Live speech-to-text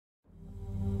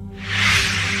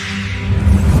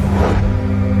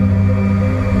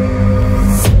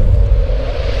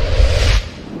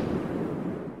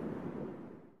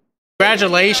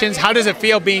congratulations. How does it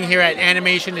feel being here at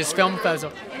Animation is Film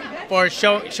Festival for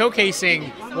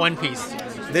showcasing One Piece?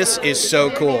 This is so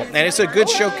cool, and it's a good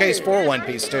showcase for One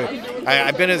Piece too.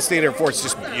 I've been in this theater before; it's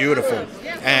just beautiful,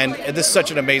 and this is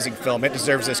such an amazing film. It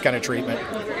deserves this kind of treatment.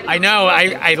 I know.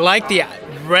 I like the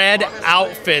red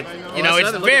outfit. You know,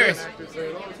 it's very.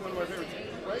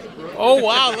 Oh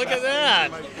wow! Look at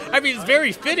that. I mean, it's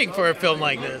very fitting for a film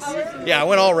like this. Yeah, I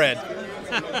went all red.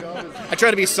 I try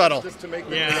to be subtle.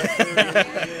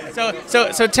 Yeah.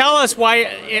 So tell us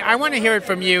why. I want to hear it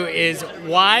from you. Is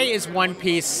why is One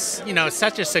Piece,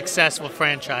 such a successful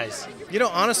franchise?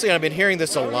 Honestly, I've been hearing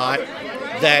this a lot.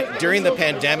 That during the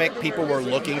pandemic, people were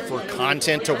looking for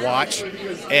content to watch,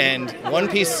 and One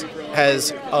Piece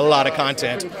has a lot of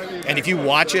content. And if you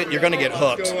watch it, you're going to get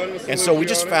hooked. And so we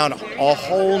just found a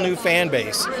whole new fan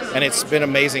base, and it's been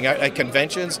amazing. At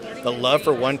conventions, the love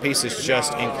for One Piece is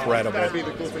just incredible.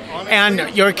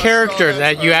 And your character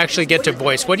that you actually get to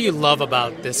voice, what do you love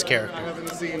about this character?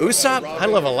 Usopp, I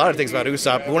love a lot of things about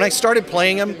Usopp. When I started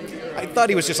playing him, I thought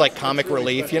he was just like comic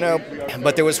relief,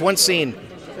 But there was one scene,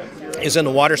 is in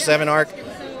the Water 7 arc,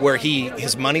 where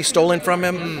his money's stolen from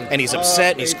him, and he's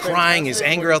upset, and he's crying, his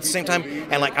anger at the same time,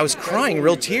 and I was crying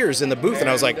real tears in the booth, and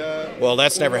I was like, well,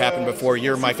 that's never happened before.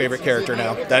 You're my favorite character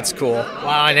now. That's cool.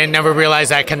 Wow, I didn't never realize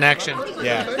that connection.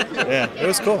 Yeah, it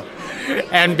was cool.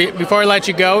 And before I let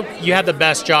you go, you have the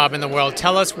best job in the world.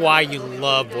 Tell us why you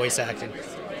love voice acting.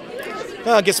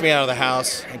 Well, it gets me out of the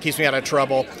house and keeps me out of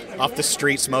trouble, off the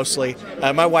streets mostly.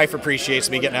 My wife appreciates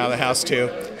me getting out of the house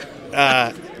too.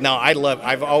 No,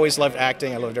 I've always loved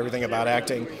acting. I loved everything about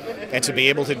acting. And to be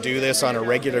able to do this on a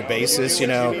regular basis,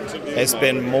 has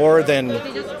been more than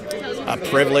a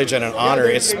privilege and an honor.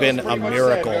 It's been a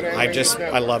miracle.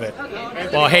 I love it.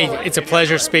 Well, hey, it's a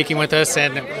pleasure speaking with us,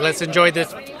 and let's enjoy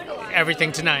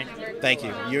everything tonight. Thank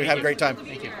you. You have a great time.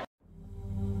 Thank you.